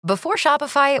Before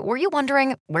Shopify, were you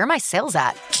wondering, where are my sales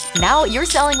at? Now you're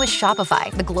selling with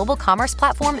Shopify, the global commerce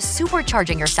platform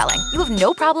supercharging your selling. You have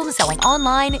no problem selling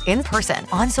online, in person,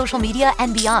 on social media,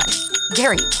 and beyond.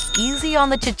 Gary, easy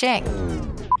on the cha-ching.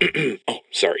 Oh,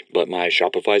 sorry, but my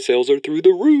Shopify sales are through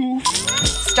the roof.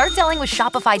 Start selling with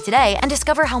Shopify today and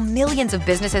discover how millions of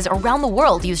businesses around the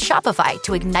world use Shopify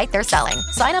to ignite their selling.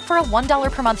 Sign up for a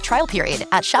 $1 per month trial period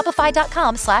at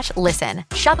shopify.com/listen.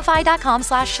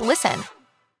 Shopify.com/listen.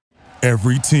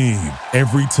 Every team,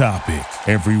 every topic,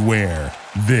 everywhere.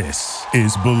 This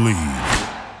is Believe.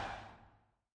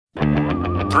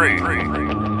 3,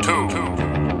 2,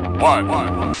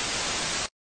 1.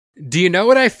 Do you know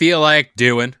what I feel like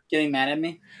doing? Getting mad at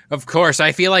me? Of course,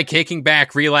 I feel like kicking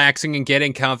back, relaxing, and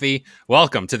getting comfy.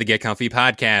 Welcome to the Get Comfy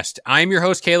podcast. I'm your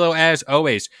host, Kalo, as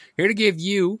always, here to give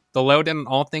you the lowdown on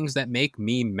all things that make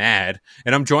me mad.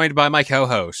 And I'm joined by my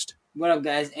co-host. What up,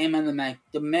 guys? Amen the Mac,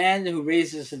 the man who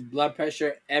raises his blood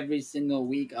pressure every single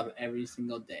week of every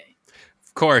single day.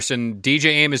 Of course, and DJ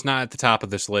Aim is not at the top of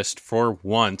this list for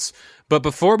once. But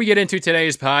before we get into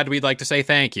today's pod, we'd like to say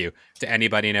thank you to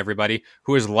anybody and everybody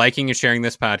who is liking and sharing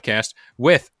this podcast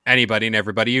with anybody and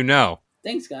everybody you know.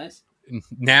 Thanks, guys.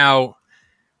 Now,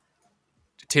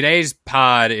 today's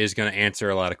pod is going to answer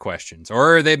a lot of questions,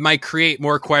 or they might create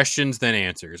more questions than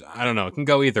answers. I don't know. It can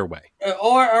go either way.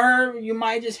 Or you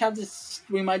might just have this.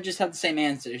 We might just have the same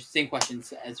answers, same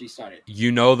questions as we started.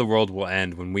 You know, the world will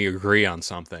end when we agree on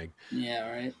something. Yeah,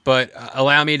 right. But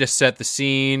allow me to set the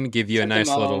scene, give you a nice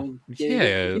little,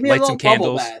 light some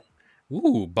candles. Bath.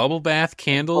 Ooh, bubble bath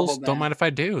candles. Don't mind if I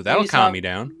do. That'll calm me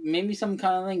down. Maybe some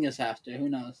cunnilingus after. Who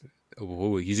knows?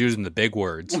 Ooh, he's using the big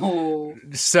words. Oh.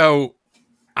 So,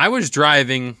 I was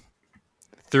driving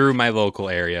through my local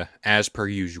area, as per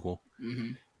usual.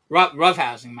 Mm-hmm. Rough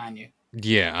housing, mind you.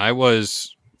 Yeah, I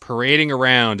was parading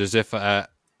around as if I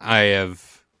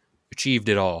have achieved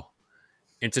it all.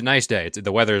 It's a nice day.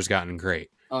 The weather has gotten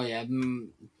great. Oh, yeah.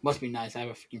 Must be nice. I have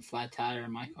a freaking flat tire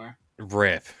in my car.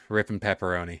 Rip and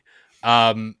pepperoni.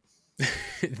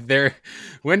 Their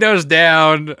windows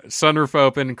down, sunroof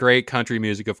open, great country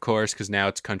music, of course, because now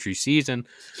it's country season.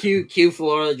 Cue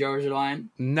Florida Georgia Line.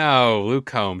 No, Luke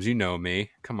Combs, you know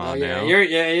me. Come on now.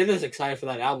 You're just excited for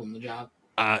that album, The Job.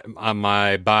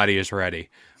 My body is ready.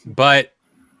 But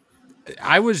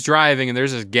I was driving, and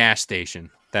there's this gas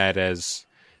station that has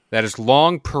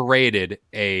long paraded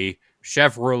a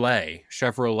Chevrolet,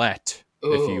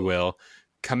 if you will,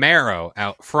 Camaro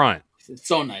out front. It's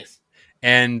so nice.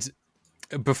 And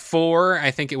before,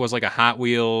 I think it was like a Hot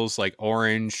Wheels, like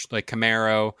orange, like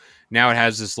Camaro. Now it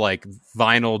has this like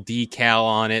vinyl decal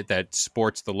on it that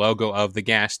sports the logo of the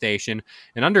gas station.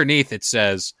 And underneath it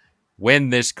says, "Win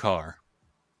this car."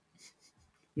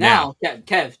 Now,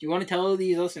 Kev, do you want to tell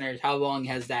these listeners how long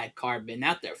has that car been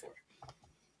out there for?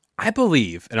 I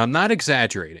believe, and I'm not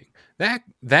exaggerating, that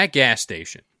gas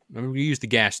station, we use the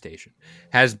gas station,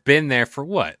 has been there for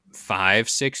what,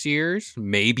 5-6 years,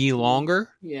 maybe longer?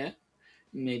 Yeah,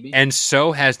 maybe. And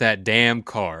so has that damn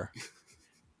car.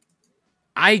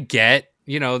 I get,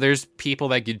 there's people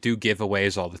that do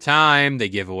giveaways all the time. They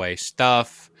give away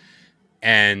stuff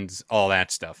and all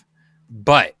that stuff.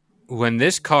 But when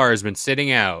this car has been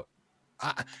sitting out,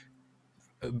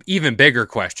 even bigger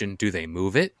question, do they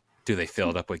move it? Do they fill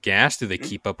it up with gas? Do they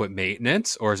keep up with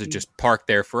maintenance? Or is it just parked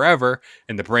there forever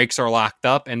and the brakes are locked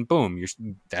up and boom,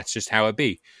 that's just how it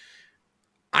be.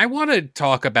 I want to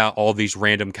talk about all these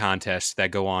random contests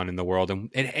that go on in the world, and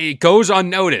it goes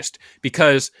unnoticed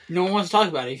because no one wants to talk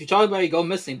about it. If you talk about it, you go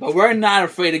missing, but we're not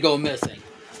afraid to go missing.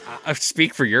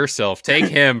 Speak for yourself. Take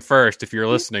him first if you're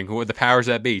listening. Who are the powers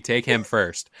that be? Take him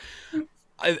first.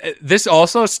 This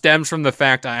also stems from the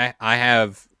fact I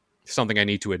have something I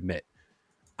need to admit.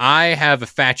 I have a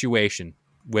infatuation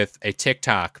with a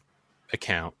TikTok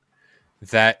account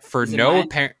that for no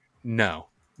apparent... No.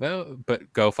 Well,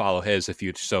 but go follow his if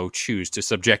you so choose to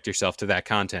subject yourself to that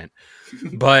content.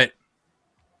 But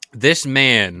this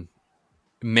man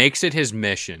makes it his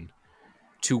mission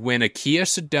to win a Kia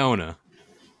Sedona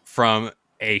from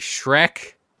a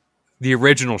Shrek, the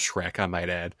original Shrek, I might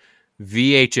add,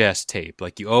 VHS tape.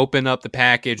 Like, you open up the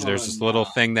package, there's this little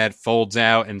thing that folds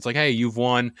out, and it's like, hey, you've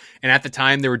won. And at the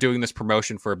time, they were doing this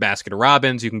promotion for a Baskin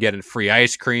Robbins. You can get a free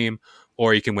ice cream,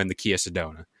 or you can win the Kia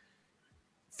Sedona.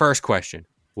 First question.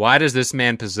 Why does this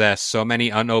man possess so many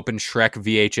unopened Shrek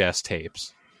VHS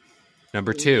tapes?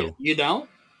 Number two. You don't?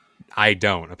 I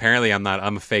don't. Apparently, I'm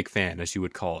a fake fan, as you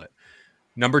would call it.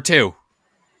 Number two.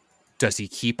 Does he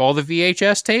keep all the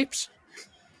VHS tapes?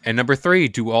 And number three,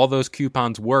 do all those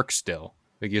coupons work still?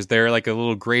 Like, is there like a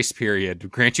little grace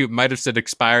period? Grant you, it might have said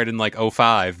expired in like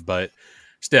 2005, but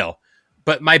still.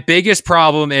 But my biggest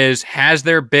problem is, has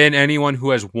there been anyone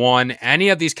who has won any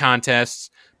of these contests?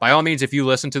 By all means, if you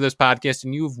listen to this podcast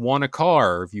and you've won a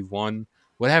car, or if you've won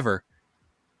whatever,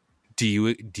 do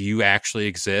you actually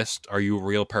exist? Are you a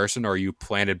real person, or are you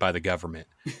planted by the government?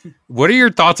 What are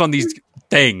your thoughts on these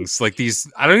things? Like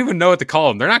these, I don't even know what to call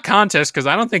them. They're not contests because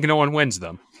I don't think no one wins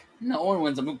them. No one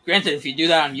wins them. Granted, if you do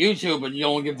that on YouTube and you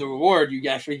don't give the reward, you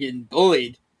get freaking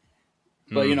bullied.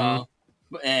 But, you know,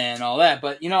 and all that.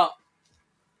 But, you know,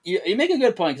 you make a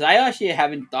good point, because I actually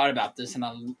haven't thought about this in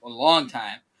a long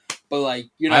time. But, like,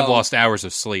 you know, I've lost hours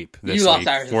of sleep this you lost week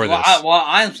hours for of this.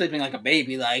 I'm sleeping like a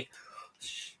baby, like.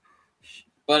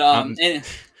 But and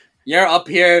you're up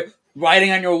here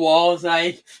writing on your walls,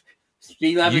 like.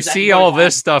 You see all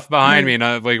this stuff behind me,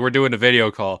 and like we're doing a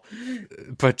video call,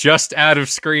 but just out of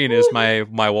screen is my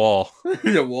wall.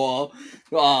 The wall.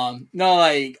 No,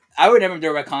 like I would never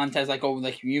do a contest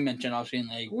like you mentioned off screen,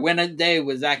 like win a day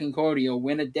with Zach and Cody or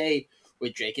win a day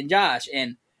with Drake and Josh,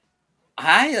 and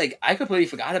I completely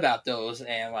forgot about those,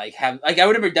 and like I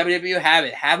would remember WWE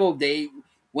have a day,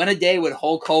 win a day with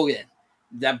Hulk Hogan.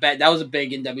 That was a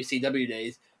big in WCW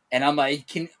days, and I'm like,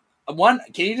 can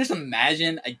you just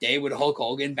imagine a day with Hulk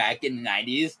Hogan back in the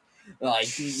 90s? Like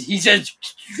he's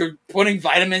just putting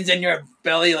vitamins in your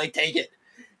belly, like take it.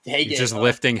 He's just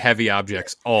lifting heavy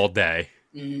objects all day.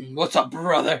 What's up,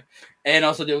 brother? And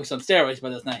also doing some steroids, but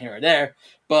that's not here or there.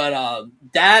 But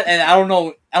that, and I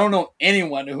don't know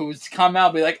anyone who's come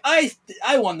out and be like, I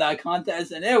won that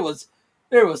contest, and it was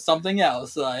something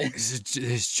else. Like it's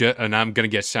just, and I'm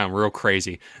gonna sound real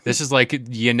crazy. This is like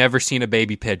you never seen a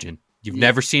baby pigeon. You've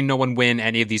never seen no one win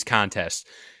any of these contests.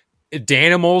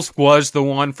 Danimals was the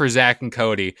one for Zach and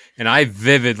Cody, and I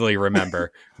vividly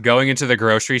remember going into the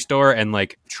grocery store and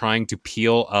like trying to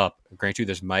peel up. Grant you,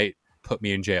 this might put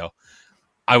me in jail.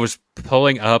 I was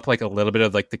pulling up like a little bit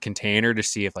of like the container to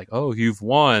see if like, oh, you've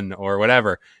won or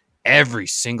whatever. Every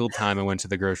single time I went to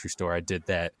the grocery store, I did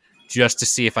that just to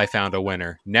see if I found a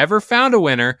winner. Never found a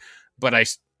winner, but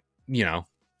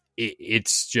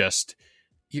it's just.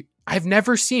 I've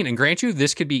never seen, and grant you,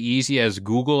 this could be easy as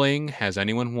Googling, has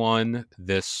anyone won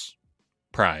this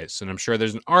prize? And I'm sure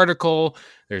there's an article,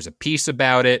 there's a piece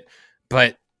about it,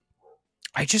 but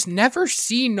I just never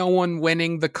see no one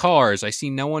winning the cars. I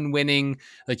see no one winning,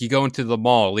 like you go into the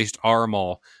mall, at least our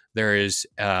mall, there is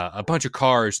a bunch of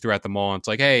cars throughout the mall. And it's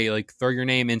like, hey, like throw your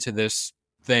name into this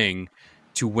thing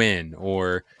to win,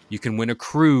 or you can win a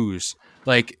cruise.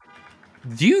 Like,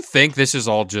 do you think this is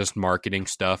all just marketing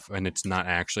stuff and it's not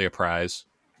actually a prize?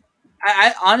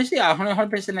 I honestly,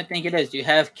 100% I think it is. You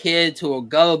have kids who are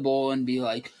gullible and be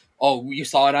like, oh, you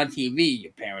saw it on TV.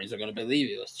 Your parents are going to believe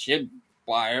you. Shit,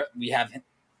 wire. We have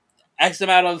X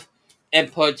amount of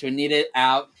inputs. We need it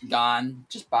out, gone.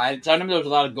 Just buy it. So I remember there was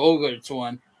a lot of Go-Gurts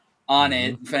on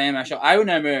it for the show. I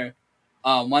remember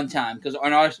one time, because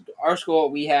on our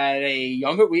school, we had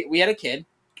we had a kid.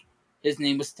 His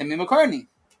name was Timmy McCartney.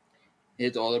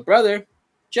 His older brother,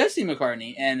 Jesse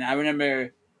McCartney. And I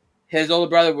remember his older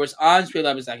brother was on Street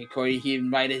Level Zach and Cody. He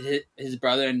invited his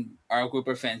brother and our group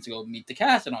of friends to go meet the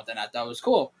cast and all that. I thought it was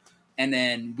cool. And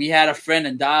then we had a friend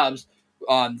in Dobbs,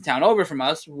 the town over from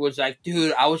us, who was like,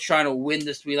 dude, I was trying to win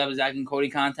the Street Level Zach and Cody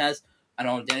contest. I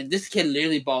don't know. This kid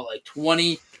literally bought like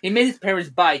 20. He made his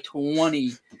parents buy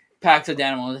 20 packs of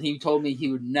Danimals. And he told me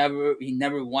he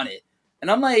never won it. And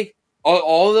I'm like,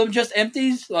 all of them just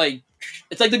empties? Like,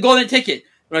 it's like the golden ticket,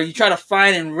 where you try to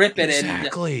find and rip it.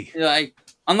 Exactly. And like,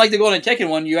 unlike the golden ticket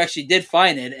one, you actually did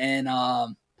find it and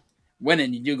win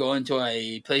it. You do go into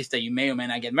a place that you may or may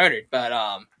not get murdered. But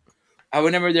I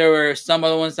remember there were some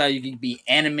other ones that you could be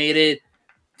animated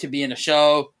to be in a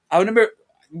show. I remember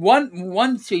one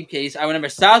sweepcase. I remember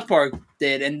South Park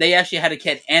did, and they actually had a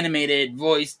kid animated,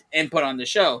 voiced, and put on the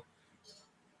show.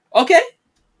 Okay.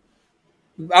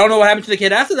 I don't know what happened to the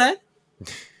kid after that.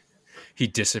 He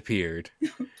disappeared.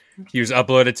 He was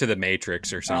uploaded to the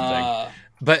Matrix or something.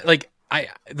 But like,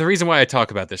 the reason why I talk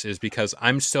about this is because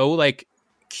I'm so like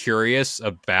curious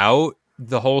about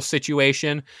the whole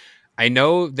situation. I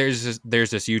know there's this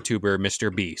YouTuber,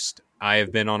 Mr. Beast. I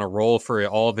have been on a roll for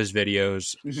all of his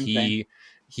videos. He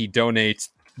donates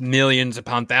millions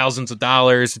upon thousands of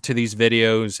dollars to these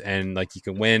videos, and like you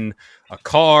can win a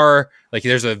car. Like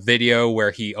there's a video where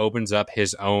he opens up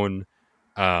his own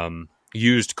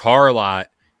used car lot.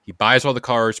 He buys all the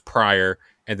cars prior,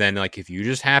 and then like if you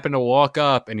just happen to walk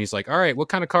up and he's like, all right, what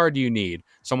kind of car do you need?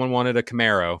 Someone wanted a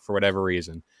Camaro for whatever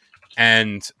reason,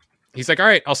 and he's like, all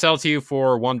right, I'll sell it to you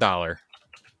for $1.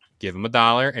 Give him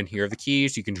 $1, and here are the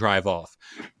keys. You can drive off.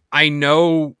 I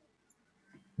know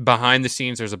behind the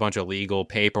scenes there's a bunch of legal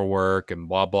paperwork and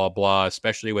blah blah blah,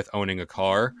 especially with owning a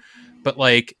car, but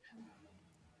like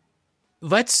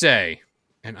let's say,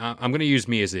 and I'm going to use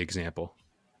me as the example.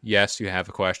 Yes, you have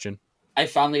a question. I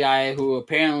found the guy who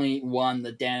apparently won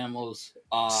the Danimals.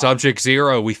 Subject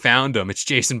Zero, we found him. It's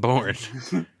Jason Bourne.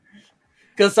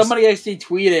 Because somebody actually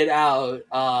tweeted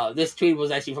out, this tweet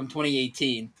was actually from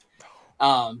 2018.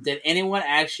 Did anyone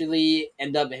actually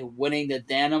end up winning the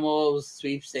Danimals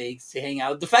sweepstakes to hang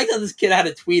out? The fact that this kid had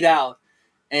to tweet out,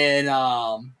 and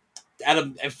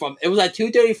it was at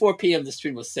 2:34 p.m. this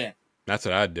tweet was sent. That's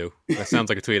what I'd do. That sounds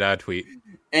like a tweet I'd tweet.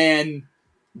 And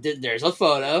there's a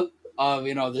photo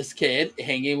of this kid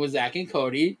hanging with Zach and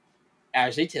Cody,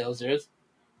 Ashley Tilsers,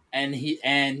 and he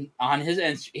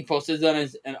posted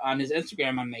on his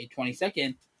Instagram on May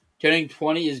 22nd. Turning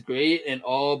 20 is great, and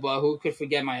but who could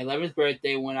forget my 11th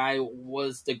birthday when I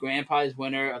was the grand prize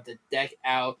winner of the Deck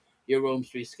Out Your Room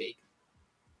sweepstake.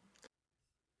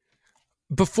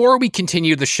 Before we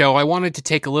continue the show, I wanted to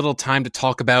take a little time to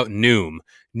talk about Noom.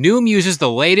 Noom uses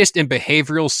the latest in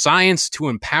behavioral science to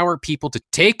empower people to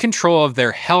take control of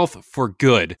their health for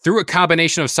good through a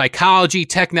combination of psychology,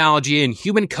 technology, and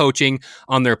human coaching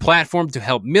on their platform to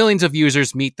help millions of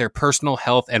users meet their personal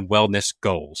health and wellness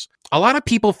goals. A lot of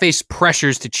people face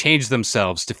pressures to change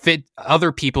themselves to fit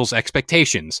other people's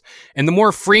expectations, and the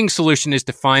more freeing solution is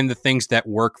to find the things that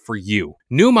work for you.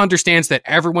 Noom understands that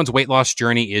everyone's weight loss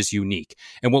journey is unique,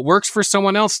 and what works for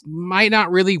someone else might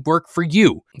not really work for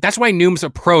you. That's why Noom's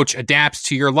approach adapts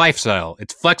to your lifestyle.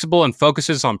 It's flexible and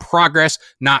focuses on progress,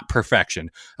 not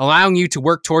perfection, allowing you to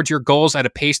work towards your goals at a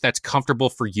pace that's comfortable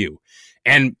for you.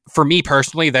 And for me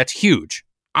personally, that's huge.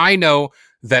 I know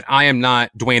that I am not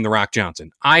Dwayne The Rock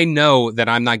Johnson. I know that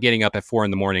I'm not getting up at 4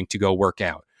 a.m. to go work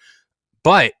out.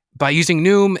 But by using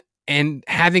Noom and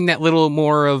having that little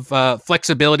more of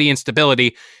flexibility and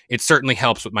stability, it certainly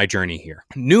helps with my journey here.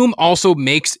 Noom also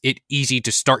makes it easy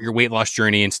to start your weight loss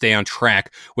journey and stay on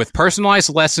track with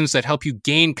personalized lessons that help you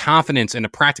gain confidence and a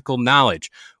practical knowledge,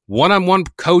 one-on-one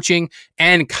coaching,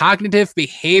 and cognitive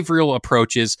behavioral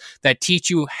approaches that teach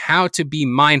you how to be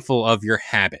mindful of your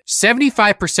habits.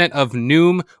 75% of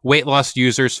Noom weight loss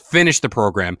users finished the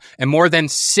program, and more than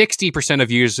 60% of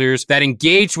users that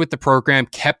engaged with the program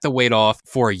kept the weight off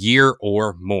for a year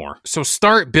or more. So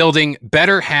start building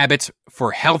better habits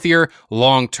for healthier,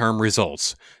 long-term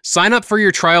results. Sign up for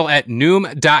your trial at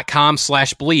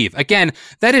Noom.com/believe. Again,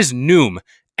 that is Noom,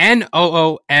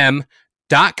 Noom.com/believe.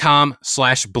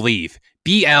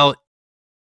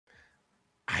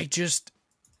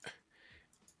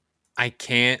 I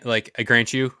can't, I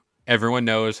grant you, everyone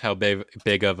knows how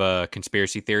big of a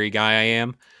conspiracy theory guy I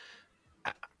am.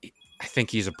 I think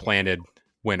he's a planted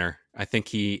winner. I think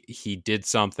he did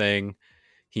something.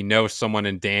 He knows someone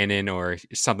in Dannon or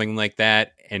something like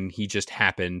that, and he just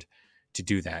happened to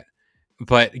do that.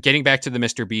 But getting back to the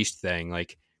Mr. Beast thing,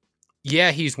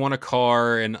 yeah, he's won a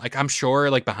car, and I'm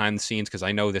sure behind the scenes, because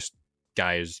I know this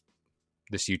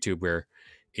YouTuber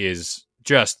is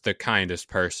just the kindest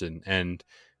person and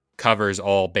covers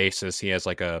all bases. He has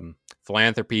a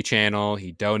philanthropy channel.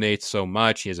 He donates so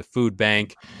much. He has a food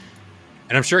bank,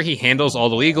 and I'm sure he handles all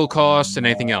the legal costs and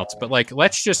anything else. But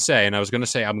let's just say, and I was going to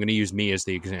say, I'm going to use me as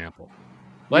the example.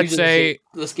 Let's say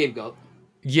the scapegoat.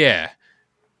 Yeah.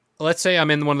 Let's say I'm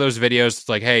in one of those videos.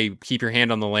 It's hey, keep your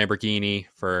hand on the Lamborghini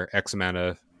for X amount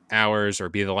of hours or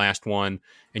be the last one,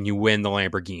 and you win the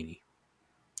Lamborghini.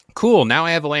 Cool. Now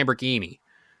I have a Lamborghini,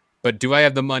 but do I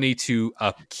have the money to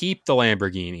upkeep the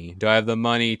Lamborghini? Do I have the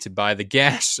money to buy the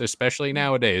gas, especially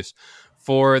nowadays,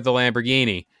 for the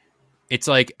Lamborghini? It's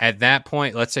at that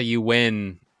point, let's say you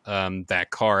win that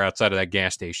car outside of that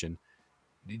gas station.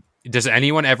 Does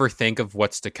anyone ever think of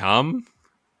what's to come?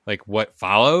 What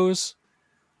follows?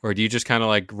 Or do you just kind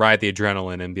of ride the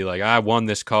adrenaline and be I won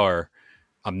this car.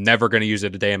 I'm never going to use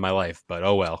it a day in my life, but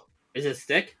oh well. Is it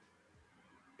stick?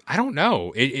 I don't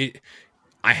know.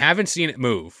 I haven't seen it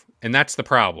move, and that's the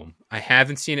problem. I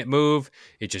haven't seen it move.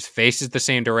 It just faces the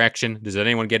same direction. Does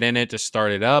anyone get in it to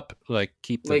start it up?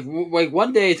 Keep the...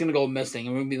 one day it's going to go missing,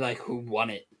 and we're going to be who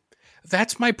won it?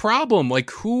 That's my problem.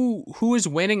 Who is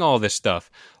winning all this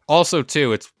stuff? Also,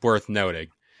 too, it's worth noting.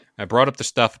 I brought up the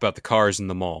stuff about the cars in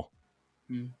the mall.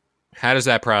 How does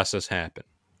that process happen?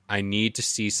 I need to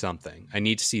see something. I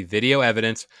need to see video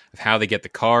evidence of how they get the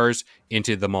cars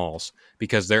into the malls,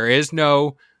 because there is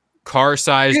no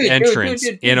car-sized entrance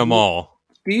in a mall.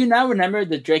 Do you now remember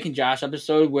the Drake and Josh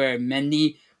episode where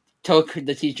Mindy took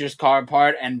the teacher's car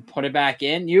apart and put it back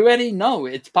in? You already know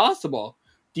it's possible.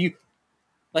 Do you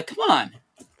come on?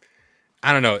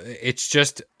 I don't know. It's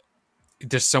just,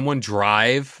 does someone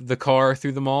drive the car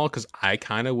through the mall? Because I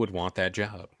kind of would want that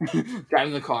job.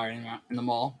 Driving the car in the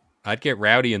mall. I'd get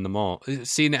rowdy in the mall.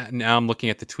 See, now I'm looking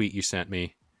at the tweet you sent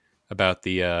me about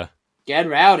the... Get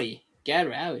rowdy. Gad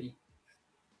Rally.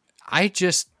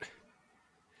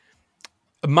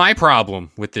 My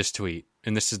problem with this tweet,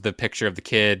 and this is the picture of the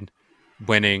kid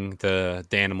winning the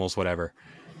animals, whatever.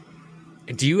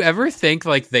 Do you ever think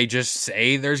like they just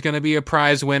say there's going to be a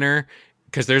prize winner?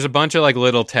 Because there's a bunch of like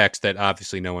little text that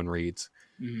obviously no one reads.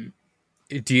 Mm-hmm.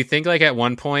 Do you think like at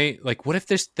one point, like what if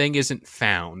this thing isn't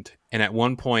found? And at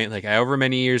one point, like however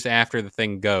many years after the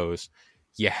thing goes,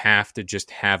 you have to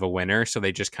just have a winner. So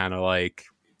they just kind of like...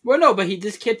 Well, no, but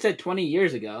this kid said 20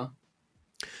 years ago.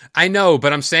 I know,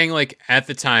 but I'm saying like at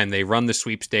the time they run the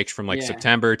sweepstakes from like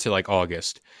September to like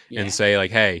August and say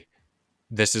like, hey,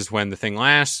 this is when the thing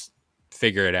lasts.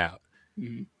 Figure it out.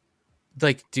 Mm-hmm.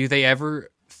 Like, do they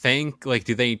ever think like,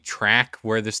 do they track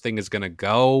where this thing is going to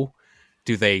go?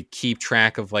 Do they keep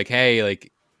track of like, hey,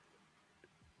 like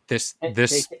this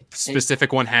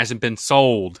specific one hasn't been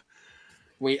sold?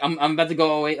 Wait, I'm about to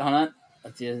go. Wait, hold on.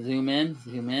 Let's see, zoom in.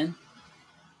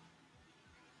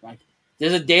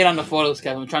 There's a date on the photos,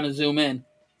 Kevin. I'm trying to zoom in.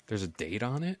 There's a date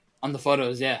on it? On the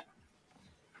photos, yeah.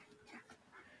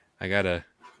 I gotta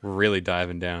really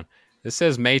diving down. This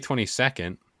says May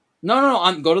 22nd.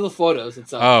 No. Go to the photos.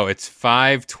 It's Oh, it's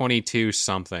 5/22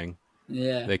 something.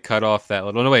 Yeah. They cut off that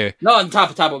little... No, wait. No, on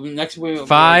top. Next week.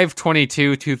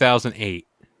 5/22/2008.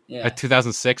 Yeah.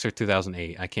 2006 or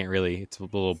 2008. I can't really... It's a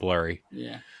little blurry.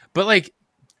 Yeah. But, like,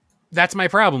 that's my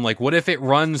problem. Like, what if it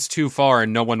runs too far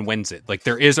and no one wins it? Like,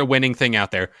 there is a winning thing out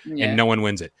there and no one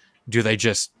wins it. Do they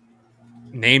just...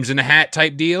 names in a hat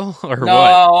type deal? Or what?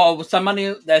 No,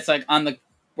 somebody that's, like,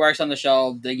 works on the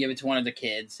show, they give it to one of the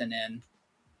kids, and then...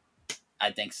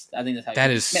 I think that's how...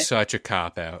 That is such a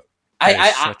cop-out.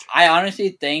 I honestly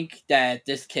think that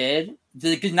this kid,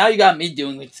 because now you got me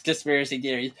doing like conspiracy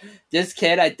theories. This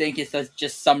kid, I think, is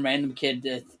just some random kid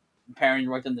that parents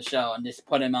worked on the show and just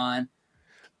put him on.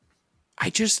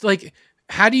 I just like,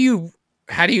 how do you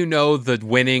know the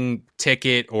winning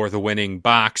ticket or the winning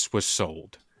box was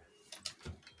sold?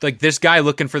 Like this guy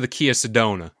looking for the Kia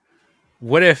Sedona.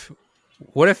 What if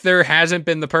there hasn't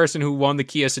been the person who won the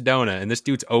Kia Sedona and this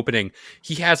dude's opening?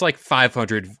 He has like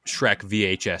 500 Shrek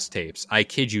VHS tapes. I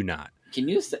kid you not. Can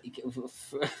you say...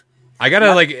 I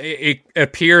gotta like, it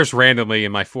appears randomly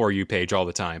in my For You page all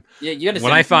the time. Yeah, you gotta.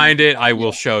 When I find it, I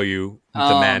will show you the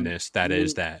madness that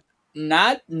is that.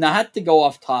 Not to go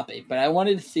off topic, but I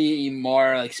wanted to see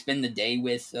more like spend the day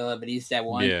with celebrities that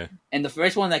won. Yeah. And the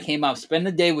first one that came up, spend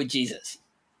the day with Jesus.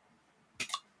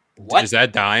 What? Is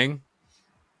that dying?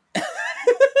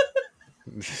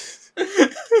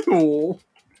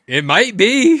 It might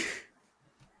be.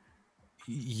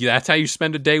 That's how you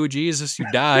spend a day with Jesus. You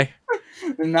die.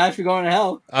 Not if you're going to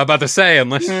hell. I'm about to say,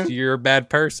 unless you're a bad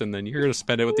person, then you're going to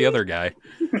spend it with the other guy.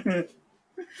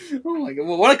 Oh my god!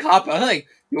 Well, what a cop! I'm like,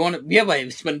 we have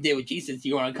like spend a day with Jesus.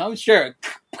 You want to come? Sure.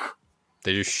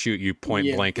 They just shoot you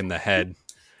point blank in the head.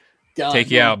 Done,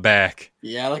 take you out back.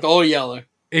 Yeah, like Old Yeller.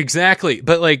 Exactly.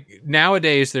 But like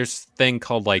nowadays there's a thing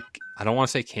called like, I don't want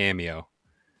to say Cameo.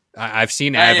 I've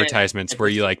seen advertisements where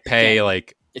you like pay Cameo.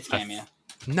 like... It's Cameo.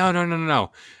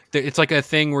 No. It's like a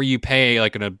thing where you pay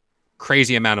like a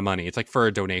crazy amount of money. It's like for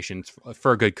a donation,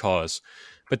 for a good cause.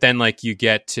 But then like you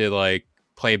get to like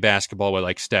play basketball with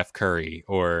like Steph Curry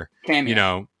or, Cameo. You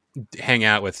know, hang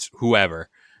out with whoever.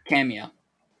 Cameo.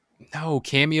 No,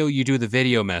 Cameo, you do the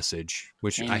video message,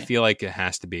 which Cameo. I feel like it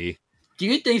has to be. Do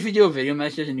you think if you do a video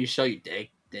message and you show your dick,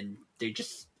 then they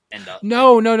just end up?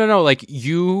 No. Like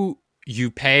you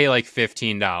pay like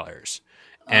 $15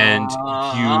 and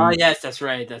yes, that's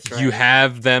right. You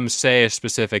have them say a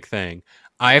specific thing.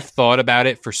 I've thought about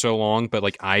it for so long, but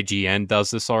like IGN does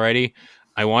this already.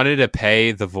 I wanted to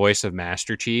pay the voice of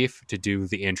Master Chief to do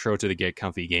the intro to the Get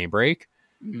Comfy Game Break.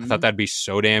 Mm-hmm. I thought that'd be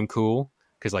so damn cool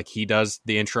because like he does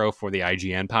the intro for the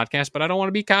IGN podcast, but I don't want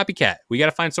to be copycat. We got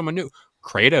to find someone new.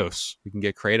 Kratos. We can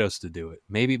get Kratos to do it.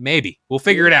 Maybe. We'll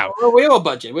figure it out. We have a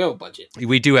budget.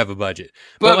 We do have a budget.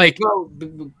 But like...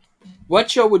 what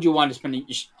show would you want to spend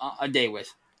a day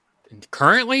with?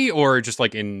 Currently or just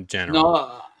like in general?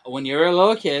 No, when you were a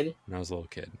little kid. When I was a little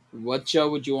kid. What show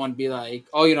would you want to be like,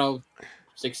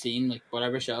 16, like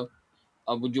whatever show.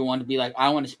 Would you want to be like, I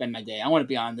want to spend my day. I want to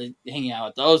be hanging out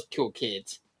with those cool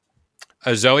kids.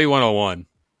 Zoe 101.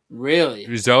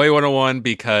 Really? Zoe 101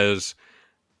 because...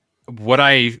 What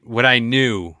I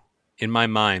knew in my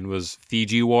mind was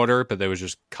Fiji water, but that was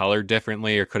just colored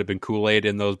differently or could have been Kool-Aid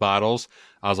in those bottles.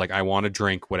 I was like, I want to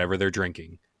drink whatever they're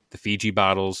drinking. The Fiji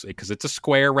bottles, because it's a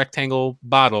square rectangle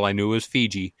bottle. I knew it was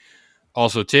Fiji.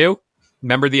 Also, too,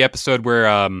 remember the episode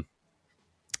where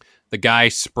the guy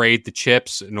sprayed the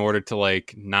chips in order to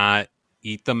like not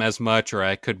eat them as much, or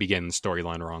I could be getting the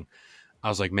storyline wrong. I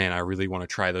was like, man, I really want to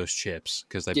try those chips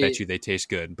because I Dude. bet you they taste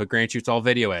good. But grant you, it's all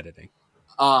video editing.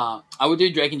 I would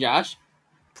do Drake and Josh.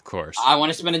 Of course. I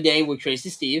want to spend a day with Tracy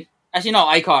Steve. Actually, no,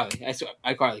 iCarly. I swear,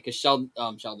 iCarly, because Sheldon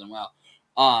well.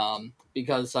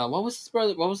 Because what was his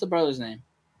brother? What was the brother's name?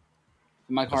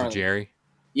 Was iCarly. it Jerry?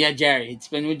 Yeah, Jerry. He'd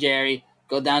spend with Jerry.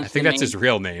 Go down. I think that's his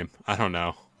real name. I don't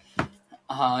know.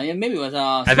 Yeah, maybe it was.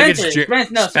 I think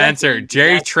it's Spencer.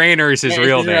 Jerry Trainer is his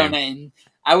real name.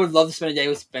 I would love to spend a day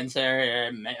with Spencer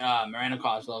and Miranda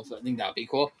Cosgrove, so I think that would be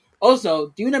cool. Also,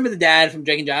 do you remember the dad from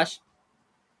Drake and Josh?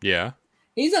 Yeah.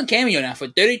 He's on Cameo now for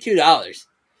 $32.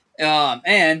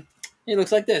 And he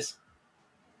looks like this.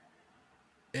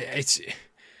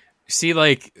 See,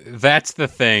 like, that's the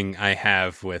thing I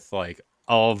have with, like,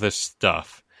 all this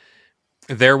stuff.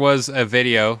 There was a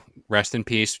video, rest in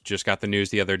peace, just got the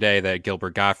news the other day that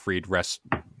Gilbert Gottfried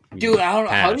Dude, I don't know.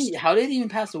 How did he even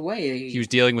pass away? He was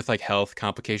dealing with, like, health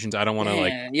complications. I don't want to,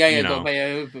 damn, that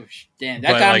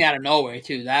But, got like, me out of nowhere,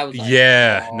 too. That was like,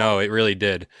 no, it really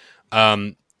did.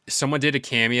 Someone did a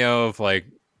cameo of, like,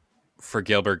 for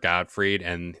Gilbert Gottfried,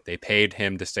 and they paid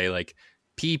him to say, like,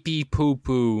 pee pee poo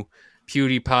poo,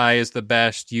 PewDiePie is the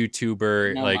best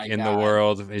YouTuber the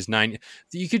world.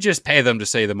 You could just pay them to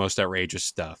say the most outrageous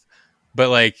stuff. But,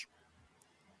 like,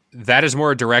 that is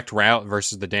more a direct route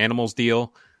versus the Danimals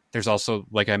deal. There's also,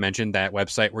 like I mentioned, that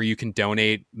website where you can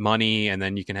donate money and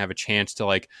then you can have a chance to,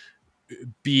 like,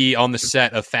 be on the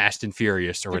set of Fast and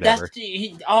Furious or whatever.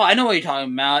 I know what you're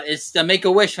talking about. It's the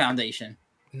Make-A-Wish Foundation.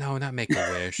 No, not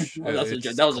Make-A-Wish. That was a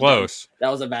joke. That was close. That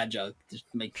was a bad joke. Just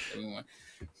make everyone.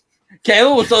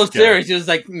 Caleb was so serious. He was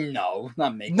like, "No,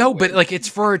 not Make-A-Wish." No, but like it's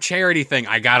for a charity thing.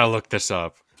 I gotta look this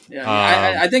up.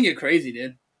 Yeah, I think you're crazy,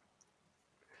 dude.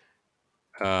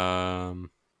 But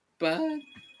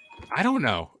I don't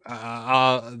know.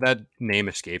 That name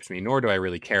escapes me. Nor do I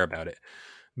really care about it.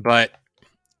 But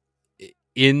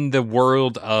in the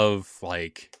world of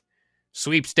like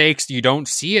sweepstakes, you don't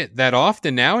see it that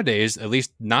often nowadays. At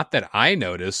least not that I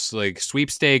notice. Like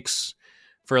sweepstakes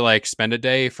for like spend a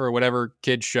day for whatever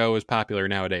kids show is popular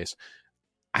nowadays.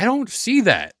 I don't see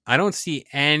that. I don't see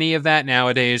any of that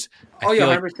nowadays. Oh, yeah,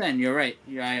 100%. You're right.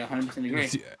 I 100% agree.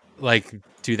 Like,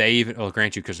 do they even? Well,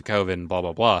 grant you because of COVID and blah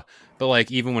blah blah. But like,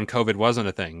 even when COVID wasn't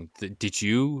a thing, did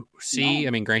you see? No.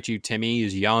 I mean, grant you, Timmy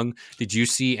is young. Did you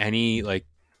see any like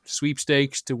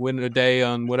sweepstakes to win a day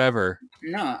on whatever?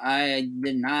 No, I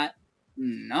did not.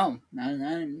 No.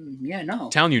 I'm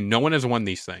telling you, no one has won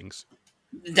these things.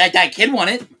 That kid won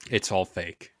it. It's all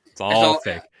fake. It's all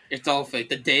fake. It's all fake.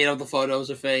 The date of the photos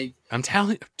are fake. I'm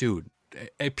telling you, dude.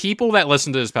 People that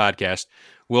listen to this podcast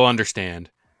will understand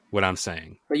what I'm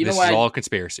saying. But you know this what is all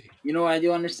conspiracy. You know what I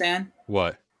do understand?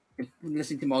 What?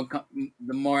 Listening to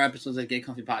the more episodes of the Get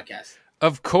Comfy podcast.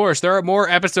 Of course, there are more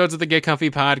episodes of the Get Comfy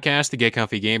podcast, the Get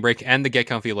Comfy Game Break, and the Get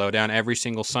Comfy Lowdown every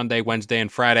single Sunday, Wednesday,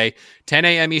 and Friday, 10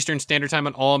 a.m. Eastern Standard Time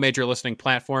on all major listening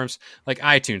platforms like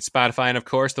iTunes, Spotify, and of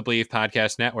course, the Believe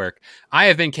Podcast Network. I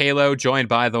have been Kalo, joined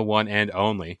by the one and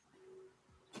only.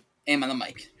 Aim on the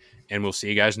mic. And we'll see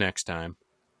you guys next time.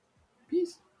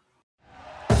 Peace.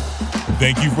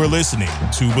 Thank you for listening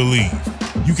to Believe.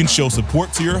 You can show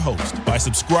support to your host by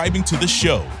subscribing to the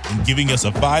show and giving us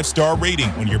a 5-star rating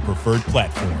on your preferred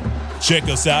platform. Check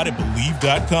us out at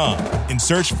Believe.com and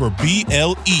search for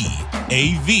BLEAV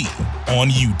on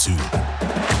YouTube.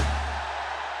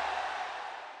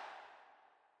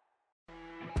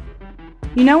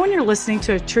 You know when you're listening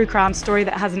to a true crime story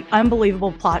that has an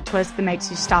unbelievable plot twist that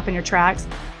makes you stop in your tracks?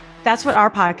 That's what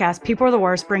our podcast, People Are the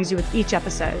Worst, brings you with each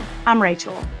episode. I'm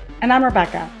Rachel. And I'm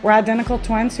Rebecca. We're identical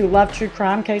twins who love true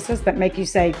crime cases that make you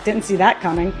say, didn't see that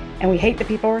coming, and we hate the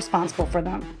people responsible for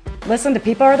them. Listen to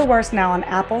People Are the Worst now on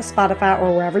Apple, Spotify,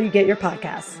 or wherever you get your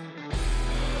podcasts.